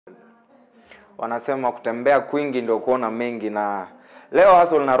wanasema kutembea kwingi ndio kuona mengi, na leo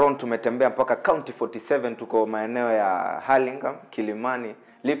hustle na Ron tumetembea mpaka County 47, tuko maeneo ya Hurlingham, Kilimani,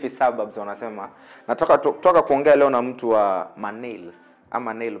 Leafy suburbs wanasema. Nataka kutoka kuongea leo na mtu wa nails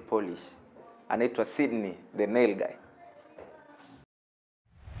ama nail polish. Anaitwa Sydney the nail guy.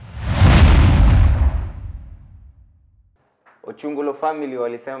 Ochungulo family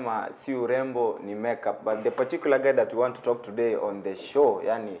walisema si urembo ni makeup, but the particular guy that we want to talk today on the show,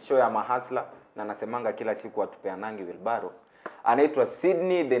 yani show ya mahasla, na nasemanga kila siku atupeanangi wilbaro, anaitwa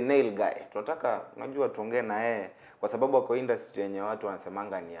Sydney the nail guy. Tunataka unajua tuongee na yeye kwa sababu ako industry yenye watu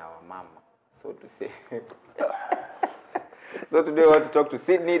wanasemanga ni ya mama, so to say. So today we want to talk to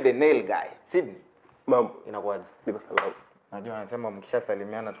Sydney the nail guy. Sydney, mambo inakuaje? niko salama. Unajua wanasema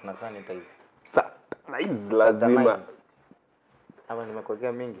mkishasalimiana tuna sanitize. Sanitize lazima. Ama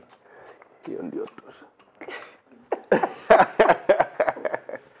nimekogea mingi. Hiyo ndio tosha.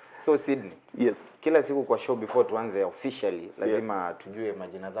 So Sydney. Yes. Kila siku kwa show before tuanze officially lazima tujue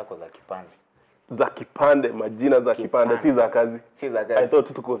majina zako za kipande. Za kipande, majina za kipande, si za kazi. Si za kazi. I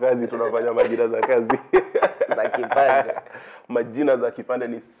thought tuko kazi tunafanya majina za kazi. Za kipande. Majina za kipande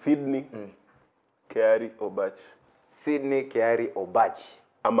ni Sydney Keari Obach. Sydney Keari Obach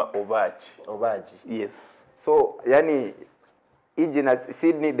ama Obach. Obach. Yes. So yani hii jina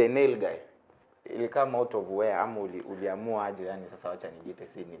Sydney the nail guy ilikama out of where, ama uliamua aje yani sasa wacha nijiite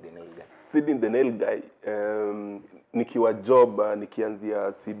Sydney the nail guy? Sydney the nail guy nikiwa job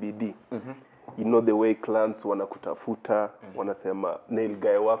nikianzia CBD. You know the way clients wanakutafuta, wanasema nail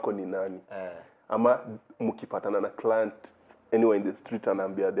guy wako ni nani? Ama mkipatana na client anywhere in the street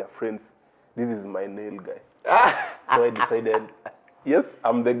anaambia their friends, this is my nail guy. So I decided, yes,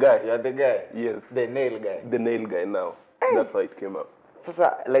 I'm the guy. You're the guy? Yes. The nail guy. The nail guy now. That's how it came up.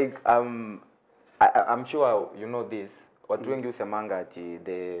 Sasa like I'm sure you know this. Watu wengi usemanga ati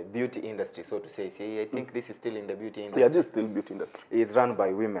the beauty industry, so to say. See, I think this is still in the beauty industry. Yeah, just still beauty industry. It's run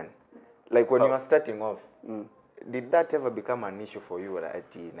by women. Like when you were starting off, did that ever become an issue for you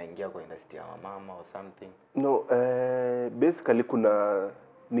ati naingia kwa industry ya mama or something? No, basically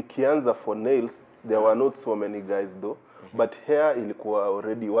nikianza for nails, there were not so many guys though. But hair ilikuwa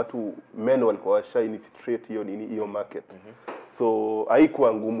already men walikuwa washa infiltrate hiyo market. So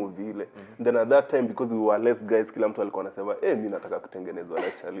haikuwa ngumu vile. Then at that time, because we were less guys, kila mtu alikuwa anasema mimi nataka kutengenezwa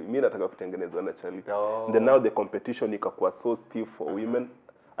na chali, mimi nataka kutengenezwa na chali. Then now the competition ikakuwa so stiff for women.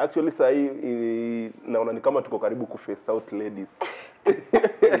 Actually naona ni kama tuko karibu ku face out ladies.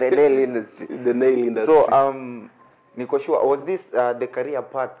 The nail industry. The nail industry. So niko sure, was this the career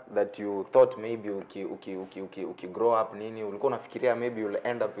path that you thought maybe uki grow up nini ulikuwa unafikiria maybe you'll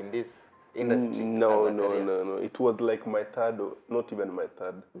end up in this industry? No. It was like my third, not even my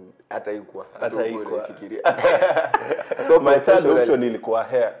third. Hata ikuwa. So my third option ilikuwa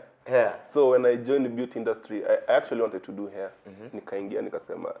hair. Hair. So when I joined the beauty industry, I actually wanted to do hair. Nikaingia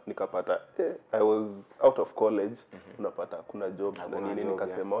nikapata I was out of college, unapata kuna job na nini,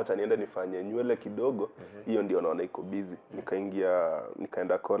 nikasema acha niende nifanye nywele kidogo, hiyo ndio naona iko busy.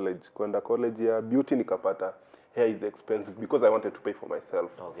 Nikaenda college. Kwenda college ya beauty nikapata hair is expensive because I wanted to pay for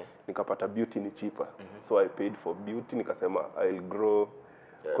myself. Okay. Nikapata beauty ni cheaper. So I paid for beauty, nikasema I'll grow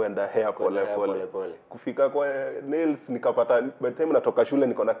kwenda hair pole. Kufika kwa nails nikapata, by the time natoka shule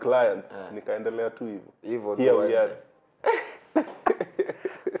niko na clients, nikaendelea tu hivyo. Here we are.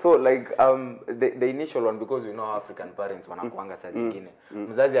 So like the initial one, because you know African parents wanakuanga saa zingine.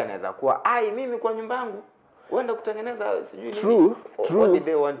 Mzazi anaweza kuwa mimi kwa nyumba yangu uenda kutengeneza sijui nini. True. What did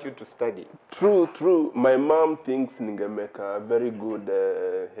they want you to study? True. My mom thinks ningemeka a very good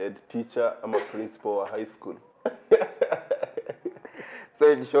head teacher ama principal wa high school.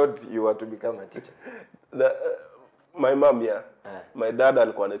 So in short, you want to become a teacher? My mom, yeah. My dad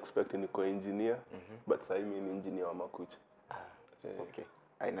alikuwa expecting niko engineer, but sasa mimi ni engineer wa makucha. Okay.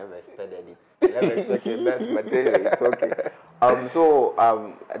 I never expected it. I never expected that, but anyway, it's okay. So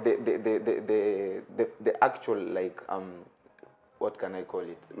the actual like what can I call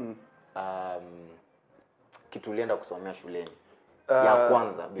it? Kitu ulienda kusomea shuleni. Ya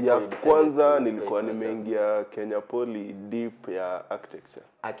kwanza nilikuwa nimeingia Kenya Poly deep ya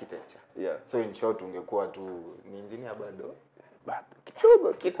architecture. Yeah. So in short ungekuwa tu ni engineer bado.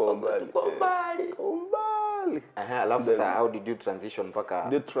 Kidogo mbali. Alafu sasa how did you transition paka?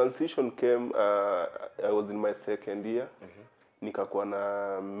 The transition came I was in my second year. Nikakuwa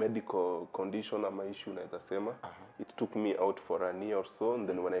na medical condition ama issue naweza sema. It took me out for a year or so, and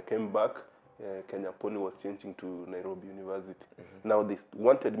then when I came back Kenya Poly was changing to Nairobi University. Now they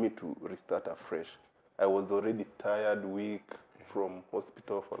wanted me to restart afresh. I was already tired, weak from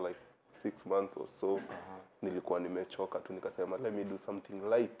hospital for like 6 months or so nilikuwa nimechoka tu, nikasema let me do something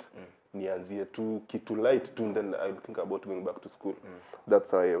light. Nianzie tu kitu light tu, then I'll think about going back to school.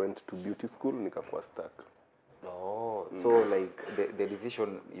 That's how I went to beauty school, nikakuwa stuck. Oh, so like the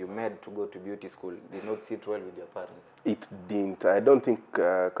decision you made to go to beauty school did not sit well with your parents? It didn't. I don't think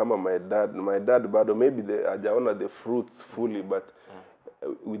kama my dad bado maybe hajaona the fruits fully, but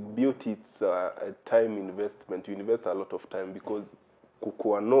with beauty it's a time investment. You invest a lot of time because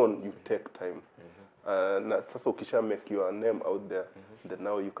kukuwa known, you take time. Na sasa ukisha make your name out there, then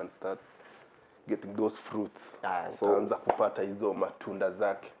now you can start getting those fruits. So utaanza kupata hizo matunda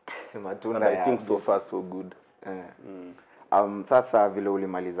zake. Matunda. And I think so far so good. Sasa vile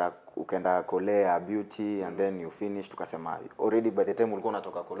ulimaliza ukaenda kolea beauty and then you finish, tukasema already by the time ulikuwa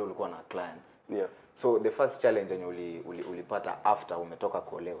unatoka kolea ulikuwa na clients. Yeah. So the first challenge yenye ulipata after umetoka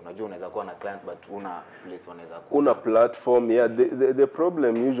kolea, unajua unaweza kuwa na client but una place unaweza kuwa una platform. Yeah, the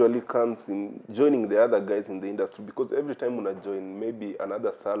problem usually comes in joining the other guys in the industry, because every time una join maybe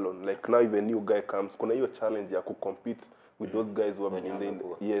another salon, like now if a new guy comes, kuna hiyo challenge ya compete with those guys who have been in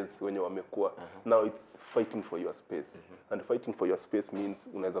the years wenye wamekuwa. Now it's fighting for your space. And fighting for your space means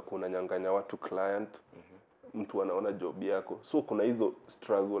unaweza kuwa unanyang'anya watu client, mtu anaona job yako. So kuna hizo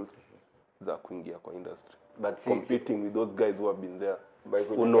struggles za kuingia kwa industry, but competing with those guys who have been there,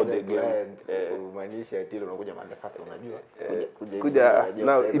 who know the game. Umaanisha ati unakuja manda sasa, unajua kuja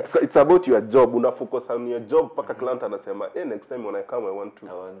now it's about your job. Una focus on your job paka client anasema next time when I come I want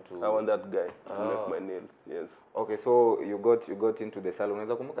that guy to make my nails. Yes. Okay, so you got into the salon.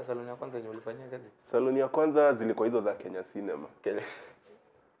 Unaweza kumbuka salon ya kwanza yenye ulifanyia kazi? Salon ya kwanza zilikuwa hizo za Kenya Cinema.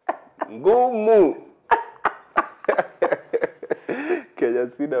 Ngumu. Kenya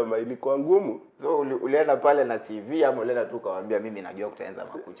Cinema ilikuwa ngumu. So ulienda pale na CV ama ulienda tu kawaambia mimi najua kutengeneza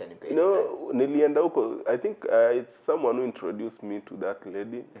makucha nipe? No, nilienda huko. I think it's someone who introduced me to that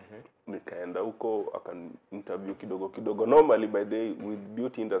lady. Nikaenda huko akan interview kidogo. Normally by the with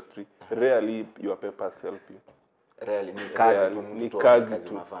beauty industry, rarely your papers help you. Rarely ni kazi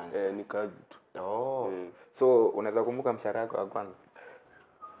tu unafanya. Ni kazi tu. Oh. So unaweza kumbuka mshahara wako wa kwanza?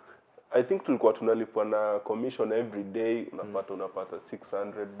 I think tulikuwa tunalipwa na commission every day. Unapata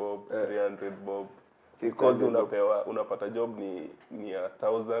 600 bob, 300 bob. Because unapata job ni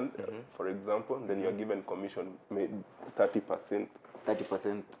 1,000 for example, then you are given commission 30%.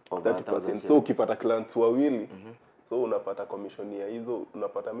 30% of 1,000. So ukipata clients wawili, so unapata commission ya hizo,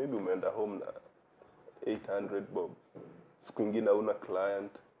 unapata maybe umeenda home na 800 bob. Siku nyingine una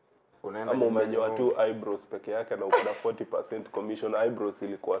client. Ama umenyoa tu eyebrows peke yake na uko na 40% commission. Eyebrows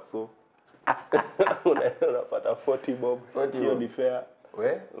ilikuwa so unapata 40 bob. Hiyo ni fair.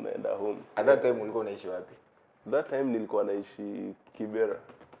 Unaenda home. At that time ulikuwa unaishi wapi? That time nilikuwa naishi Kibera.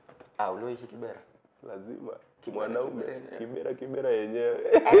 Uliishi Kibera? Lazima. Mwanaume Kibera yenyewe.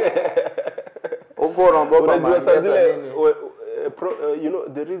 Uko unaomba you know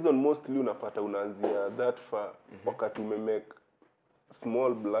the reason mostly unapata unaanzia that far wakati umemake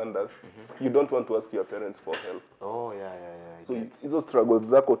small blunders, you don't want to ask your parents for help. Oh yeah. So hizo struggles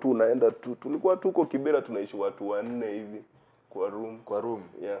zako tu unaenda tu. Tulikuwa tuko Kibera tunaishi watu 4 hivi kwa room.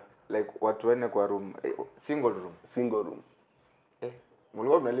 Yeah. Like watu 4 kwa room. Single room.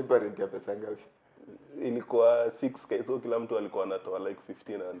 Mlikuwa mnalipa rent ya pesa ngapi? Ilikuwa 6k, so kila mtu alikuwa anatoa like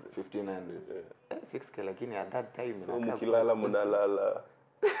 1500. 6k, lakini at that time so mkilala mnalala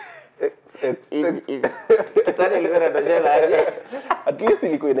kitani ilikuwa inatosha aje. At least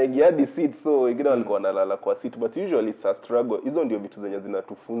ilikuwa inaingia hadi seat, so wengine walikuwa wanalala kwa seat, but usually it's a struggle. Hizo ndio vitu zenye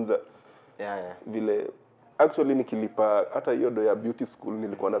zinatufunza. Yeah. Vile actually nikilipa hata hiyo do ya beauty school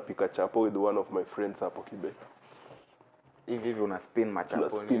nilikuwa napika chapo with one of my friends hapo Kibe. Hivi una spin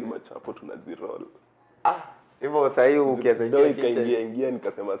machapo tunaziroll. Hivyo sasa hiyo ukianza ingia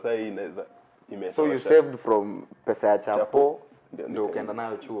nikasema sasa hii inaweza imesha. So you saved from pesa ya chapo ndio ukaenda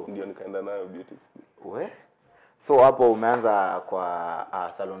nayo chuo? Ndio nikaenda nayo beauty school. So hapo umeanza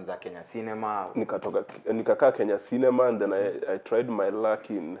kwa salon za Kenya Cinema. Nikakaa Kenya Cinema and then I tried my luck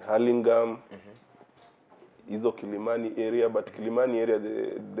in Hurlingham. Hizo Kilimani area, but Kilimani area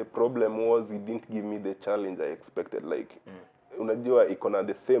the problem was it didn't give me the challenge I expected. Like unajua iko na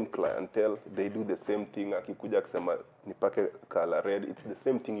the same clientele, they do the same thing. Akikuja kusema nipake color red, it's the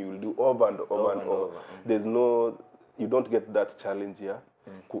same thing you will do over and over. There's no, you don't get that challenge here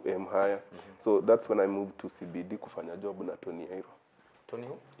ku aim higher. So that's when I moved to CBD kufanya job na Tony Airo. Tony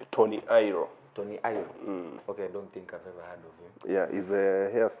who? Tony Airo. Okay, I don't think I've ever heard of him. Yeah, he's a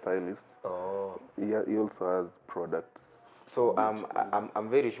hairstylist. Oh. He also has products. So I'm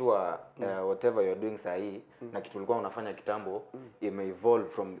very sure whatever you're doing sahi na kitu ulikuwa unafanya kitambo evolve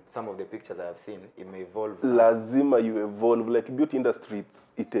from some of the pictures I have seen, evolve. Lazima you evolve, like beauty industry,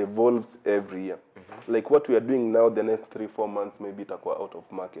 it evolves every year. Like what we are doing now, the next 3-4 months maybe itakuwa out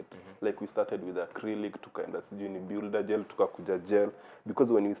of market. Like we started with acrylic, tukaenda sijui ni builder gel, tukakuja gel,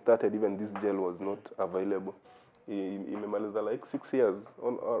 because when we started even this gel was not available. Imemaliza like 6 years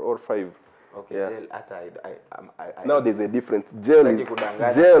or 5. Okay, yeah. Gel hata now there's a difference. Gel ni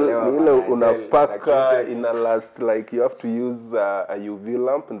ile unapaka ina last, like you have to use a UV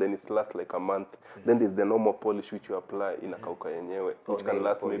lamp and then it lasts like a month. Then there's the normal polish which you apply inakauka yenyewe, which can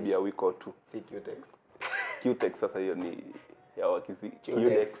last polish. Maybe a week or 2. Si Q-Tex. Q-Tex sasa hiyo ni ya wakisi.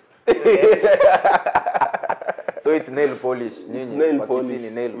 Q-Tex. So it's nail polish. Nail polish. Ni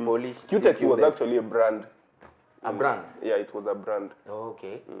nail polish. Q-Tex was actually a brand. A brand? Yeah, it was a brand. Oh,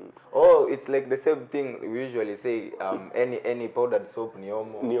 okay. Oh, it's like the same thing we usually say, any powdered soap ni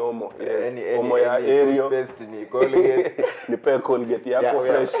Omo. Ni Omo, yes. Any Omo ya Aerial. Paste ni Colgate. Ni pe Colgate yako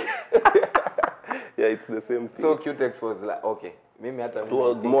fresh. Yeah, it's the same thing. So Q-Tex was like, okay. Mimi hata it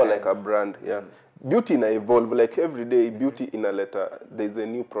was more like a brand, yeah. Beauty ina evolve, like every day beauty inaleta, there's a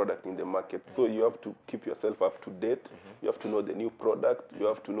new product in the market. So you have to keep yourself up to date. You have to know the new product. You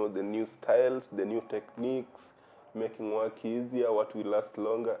have to know the new styles, the new techniques. Making work easier, what will last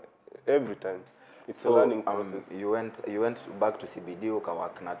longer, every time. It's a learning process. You went back to CBD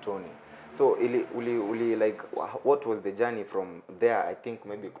ukawak na Tony. So uli like what was the journey from there? I think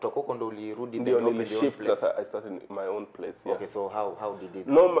maybe kutoka huko ndo ulirudi ndio shift sasa. I started my own place. Yeah. Okay, so how did it?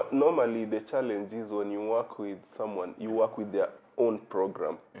 Normally the challenge is when you work with someone, you work with their own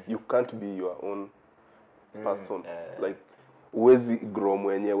program. You can't be your own person. Like uwezi grow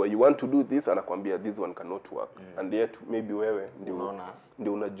mwenyewe, you want to do this anakwambia this one cannot work. And yet maybe wewe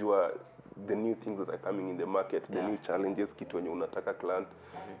ndio unajua the new things that are coming in the market, the new challenges, kitu wenye unataka client.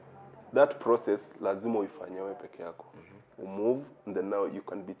 That process lazima uifanye wewe peke yako. Move, and then now you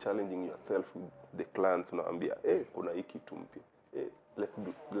can be challenging yourself with the clients. Unaambia kuna hiki kitu mpya,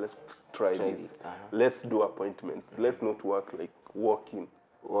 let's try this. Let's do appointments. Let's not work like walking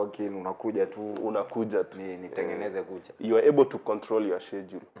unakuja tu nitengeneze kucha. You are able to control your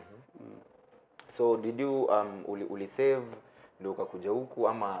schedule. So did you uli save ndio ukakuja huku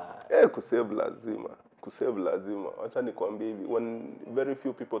ama kusave lazima acha nikwambie hivi, when very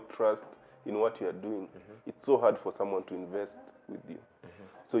few people trust in what you are doing, it's so hard for someone to invest with you.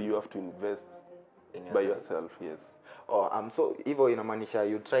 So you have to invest by yourself. Yes. So hivyo inamaanisha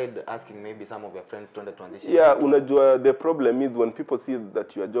you tried asking maybe some of your friends to transition? Yeah, unajua the problem is when people see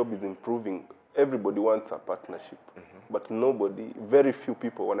that your job is improving, everybody wants a partnership. But very few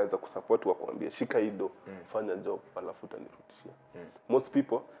people wanaweza kusupport wakwambia shika hido, fanya job alafu utanirudishia. Most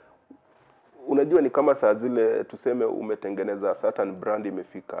people unajua ni kama saa zile tuseme umetengeneza certain brand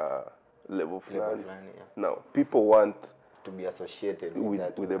imefika level fulani. Now people want to be associated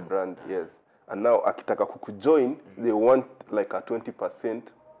with the brand. Yes. And now akitaka kukujoin, they want like a 20%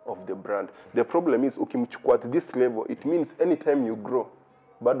 of the brand. The problem is ukimchukua at this level, it means anytime you grow,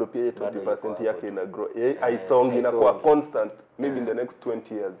 bado pia 20% yake ina grow. Aisongi inakuwa constant maybe in the next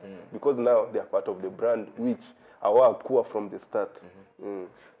 20 years. Because now they are part of the brand which hawakuwa from the start.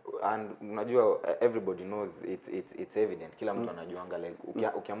 And unajua everybody knows it's evident. Kila mtu anajuanga like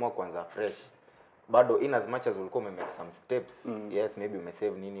ukiamua kuanza fresh, bado in as much as ulikuwa umemake some steps, yes maybe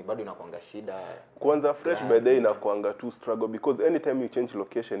umesave nini, bado inakuanga shida. Kwanza fresh by day inakuanga too struggle, because anytime you change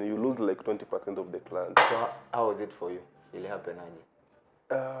location you lose like 20% of the clients. So how was it for you? Ile happen aje?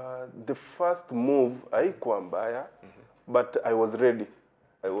 The first move haikuwa mbaya, but I was ready.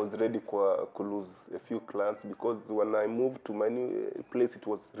 I was ready to lose a few clients, because when I moved to my new place it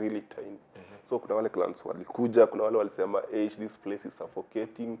was really tiny. So kuna wale clients walikuja, kuna wale walisema this place is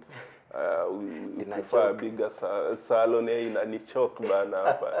suffocating. We prefer a bigger salon. Inanichoke bana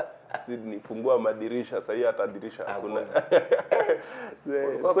hapa. Sidi nifungua madirisha, sasa hata dirisha hakuna.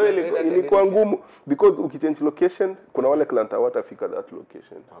 So ilikuwa ngumu, because ukichange location kuna wale clients hawatafika that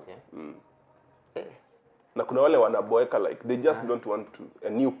location. Okay. Na kuna wale wanaboeka, like they just don't want a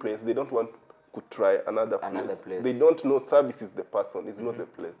new place, they don't want to try another place. They don't know service is the person, it's not the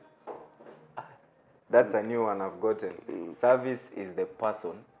place. That's a new one I've gotten. Service is the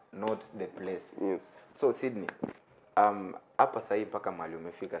person, not the place. Yes. So Sydney, hapa sahi mpaka mahali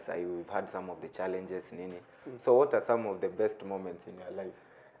umefika sahi, we've had some of the challenges nini. So what are some of the best moments in your life?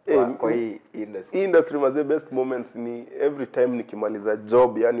 Kwa hii industry the best moments ni every time nikimaliza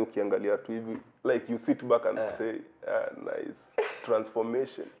job, yani ukiangalia tu hivi, like you sit back and say nice.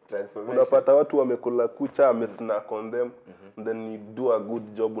 transformation. Unapata watu wamekula kucha, amesnack on them, then you do a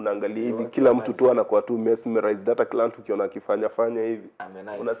good job, unaangalia hivi kila mtu tu anakuwa tu mesmerized, hata kila mtu ukiona akifanya hivi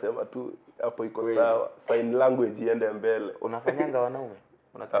unasema tu hapo iko sawa, sign language iende mbele. Unafanyanga wanaume?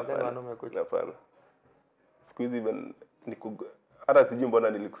 Unatangaza wanaume kucha? Hapana. Siku hizi even hata sijui mbona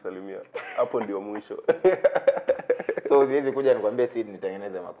nilikusalimia. Hapo ndio mwisho. So siwezi kuja nikwambie Sid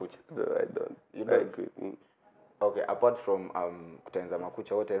nitengeneze makucha. No, I don't. You don't? Okay, apart from kutengeneza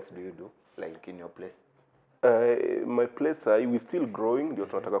makucha, what else do you do like in your place? My place we still growing, ndio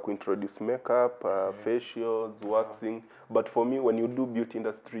tunataka kuintroduce makeup, facials, waxing, but for me when you do beauty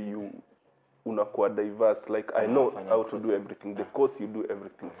industry you unakuwa diverse, like I know how to do everything. The course you do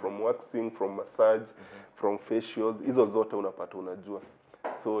everything from waxing, from massage, from facials, hizo zote unapata unajua.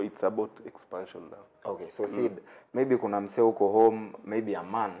 So it's about expansion now. Okay, so Sid, maybe kuna msee uko home, maybe a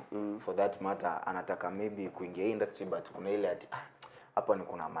man for that matter, anataka maybe kuingia industry but kuna ile ati hapa ni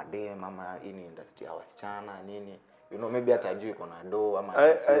kuna madem ama ini industry ya wasichana nini, you know, maybe atajui kuna do ama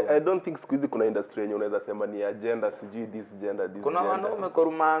I don't think siku hizi kuna industry yenye unaweza sema ni agenda sijui this gender. Kuna wanaume kwa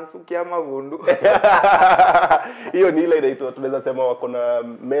romance ukiama vundu. Hiyo ni ile inaitwa tunaweza sema wako na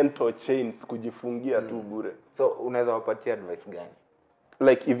mental chains kujifungia tu bure. So unaweza wapatia advice gani?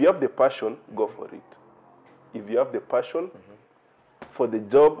 Like if you have the passion, go for it. If you have the passion for the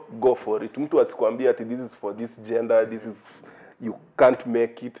job, go for it. Mtu asikwambia ati this is for this gender, this is you can't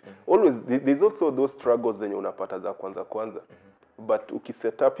make it. Always there's also those struggles zenye unapata za kwanza. But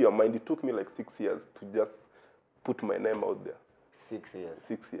ukiset up your mind, it took me like 6 years to just put my name out there. 6 years.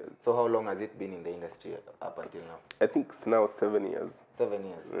 6 years. So how long has it been in the industry up until now? I think it's now 7 years. 7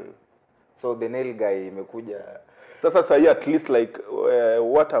 years. So the nail guy imekuja. Sasa at least like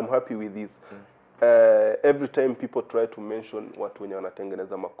what I'm happy with is every time people try to mention watu wenye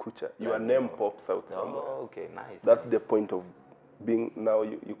wanatengeneza makucha, your name pops out somewhere. Oh, okay, nice. That's the point of being now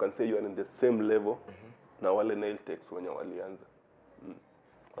you can say you are in the same level na wale nail techs wenye walianza.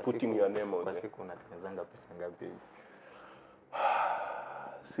 Putting your name out there. Kwa siku unatengenezanga pesa ngapi?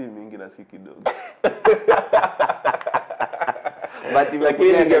 Si mingi na si kidogo. But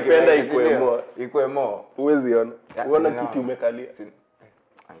lakini ningependa ikuwe more. Huwezi ona. Uona kitu umekalia.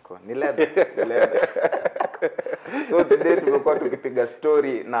 Anko, ni leather. So today tumekuwa tukipiga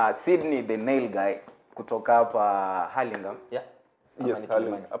story na Sydney the nail guy kutoka hapa Hurlingham. Yeah. Yes,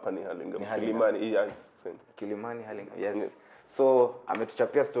 hapa ni Hurlingham. Kilimani, yeah. Kilimani, Hurlingham. Yes. So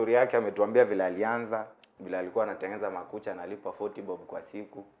ametuchapia story yake, ametuambia vile alianza, vile alikuwa anatengeneza makucha analipa 40 bob kwa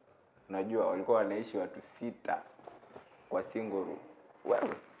siku. Unajua walikuwa wanaishi watu 6 kwa single room. Well,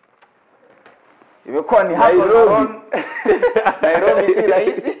 imekuwa ni Nairobi. Nairobi si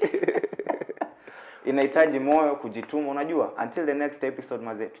rahisi. Inahitaji moyo, kujituma, unajua. Until the next episode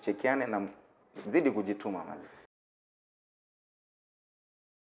maze, tuchekiane na zidi kujituma maze.